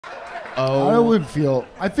Oh.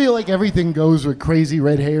 I feel like everything goes with crazy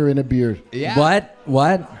red hair and a beard. Yeah.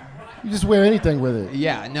 What? You just wear anything with it.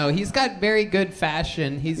 Yeah, no, he's got very good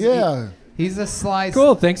fashion. He's a sly.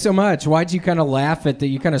 Cool, thanks so much. Why'd you kind of laugh at that?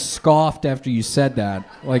 You kind of scoffed after you said that,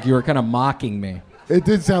 like you were kind of mocking me. It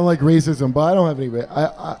did sound like racism, but I don't have any.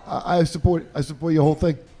 I support your whole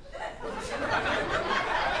thing.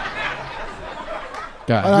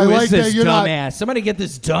 God, who is this dumbass? Somebody get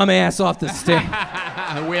this dumbass off the stage.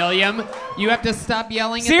 William, you have to stop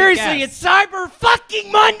yelling Seriously, at the guests. it's Cyber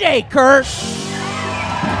fucking Monday, Kurt.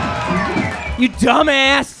 You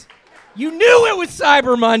dumbass. You knew it was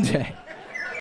Cyber Monday.